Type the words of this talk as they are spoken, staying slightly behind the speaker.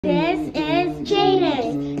This is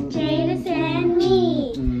Jadis and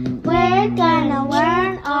me. We're gonna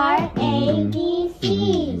learn our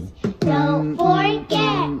ABCs. Don't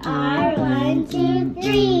forget our 1, 2,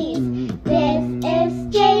 3s. This is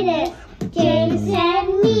Jadis and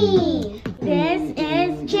me. This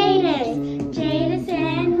is Jadis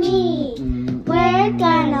and me. We're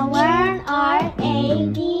gonna learn our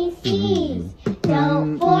ABCs.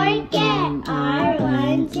 Don't forget our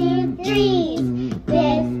 1, 2, 3s.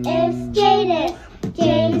 This is Jadis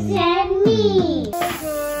and me.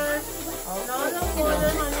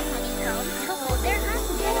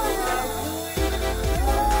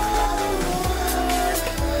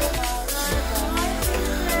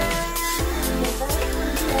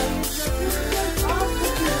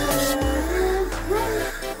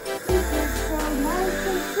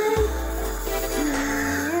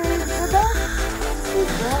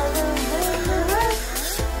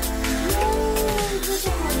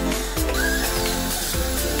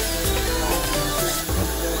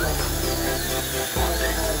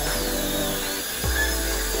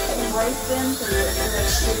 Embrace them so that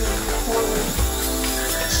they're getting forward.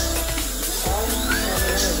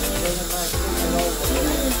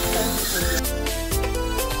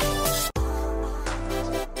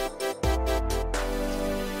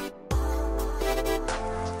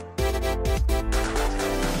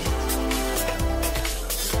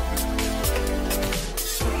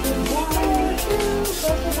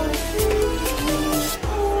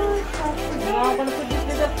 Now I'm going to put this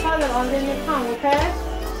little color under your tongue, okay?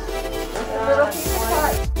 A little piece of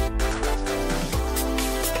pie.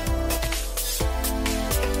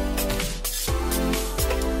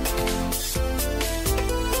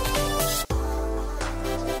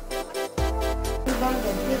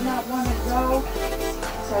 Did not want to go,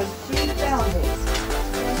 so she found it.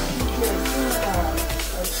 Yes, she did.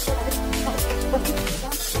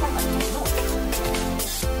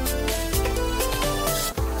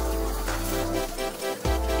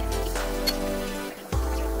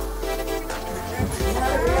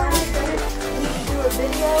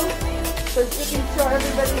 Video so she can show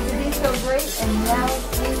everybody to be so great, and now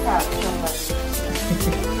we have somebody.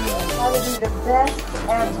 That would be the best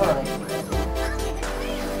ever.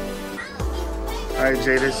 Alright,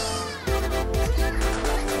 Jadis.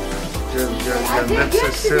 Your lips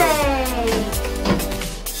are sealed. I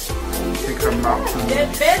think her mouth is The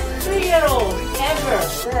best 3-year-old ever.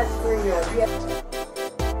 Best 3-year-old, yeah.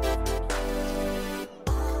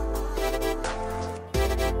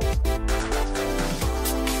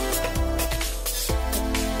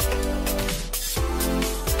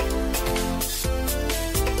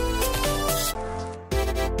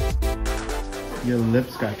 Your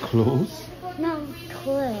lips got closed? No,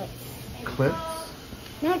 clips. Clips?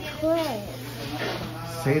 Not clips.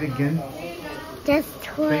 Say it again. Just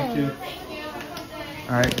clips. Thank you.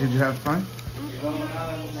 Alright, did you have fun?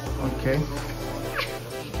 Okay.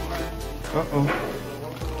 Uh-oh.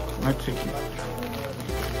 My chicken.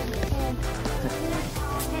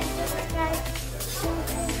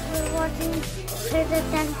 We're watching to the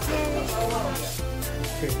dentist.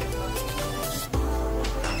 Okay.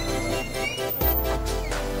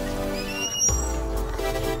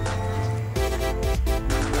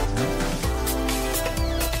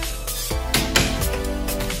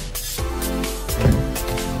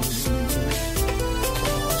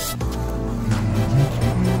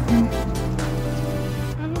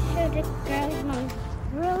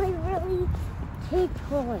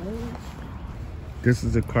 This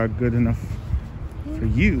is a car good enough for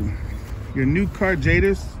you. Your new car,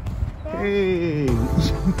 Jadis. Hey.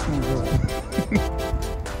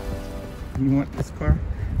 You want this car?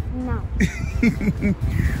 No.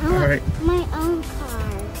 All right. My own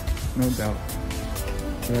car. No doubt.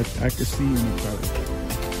 But I can see you in the car.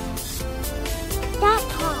 That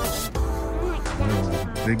car. I like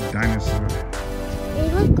that car. Big dinosaur. They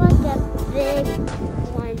look like a big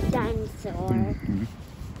one dinosaur. Mm-hmm.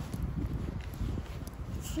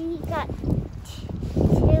 She got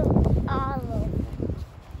 2 olives.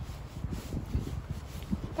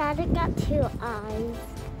 Daddy got 2 eyes.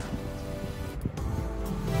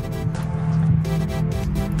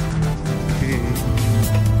 Okay.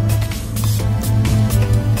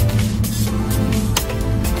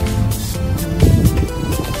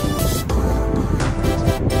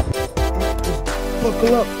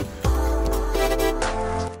 Buckle up.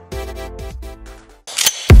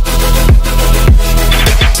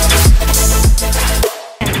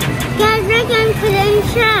 Guys, we're going to put in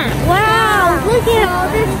chat. Wow, look at all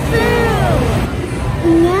this food.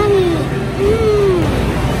 Yeah.